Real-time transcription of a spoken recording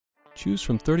Choose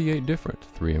from 38 different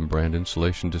 3M brand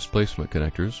insulation displacement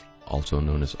connectors, also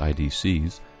known as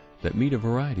IDCs, that meet a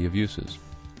variety of uses.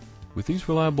 With these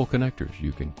reliable connectors,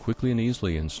 you can quickly and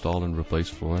easily install and replace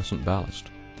fluorescent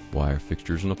ballast, wire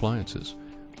fixtures and appliances,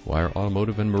 wire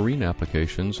automotive and marine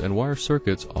applications, and wire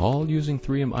circuits, all using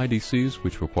 3M IDCs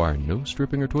which require no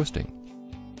stripping or twisting.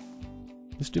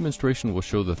 This demonstration will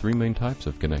show the three main types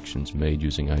of connections made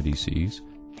using IDCs: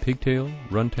 pigtail,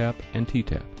 run tap, and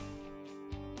T-tap.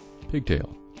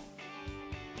 Pigtail.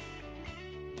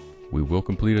 We will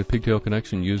complete a pigtail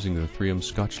connection using the 3M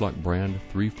Scotchlok brand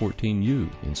 314U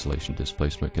insulation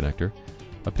displacement connector.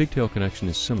 A pigtail connection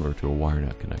is similar to a wire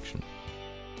nut connection.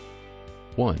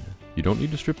 1. You don't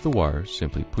need to strip the wires,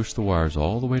 simply push the wires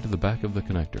all the way to the back of the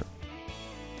connector.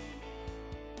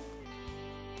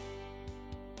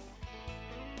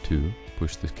 2.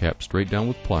 Push the cap straight down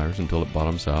with pliers until it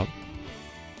bottoms out.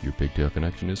 Your pigtail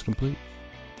connection is complete.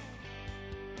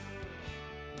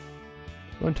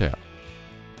 Run tap.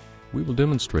 We will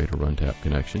demonstrate a run tap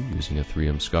connection using a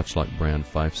 3M Scotchlok brand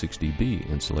 560B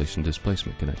insulation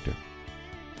displacement connector.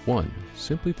 1.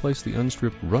 Simply place the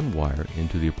unstripped run wire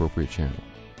into the appropriate channel.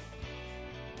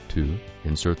 2.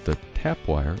 Insert the tap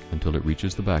wire until it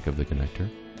reaches the back of the connector.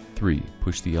 3.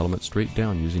 Push the element straight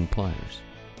down using pliers.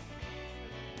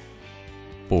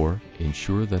 4.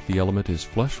 Ensure that the element is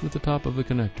flush with the top of the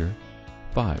connector.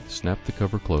 5. Snap the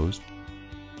cover closed.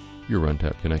 Your run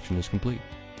tap connection is complete.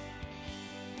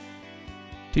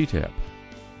 T-tap.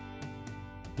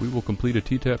 We will complete a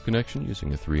T-tap connection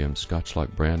using a 3M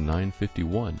Scotchlok brand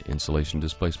 951 insulation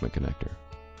displacement connector.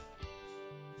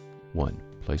 1.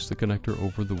 Place the connector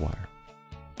over the wire.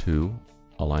 2.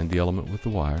 Align the element with the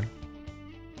wire.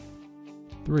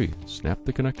 3. Snap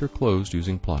the connector closed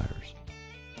using pliers.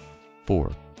 4.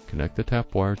 Connect the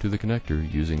tap wire to the connector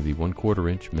using the 1/4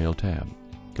 inch male tab.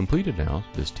 Completed now,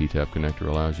 this T-tap connector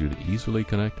allows you to easily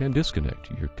connect and disconnect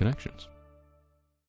your connections.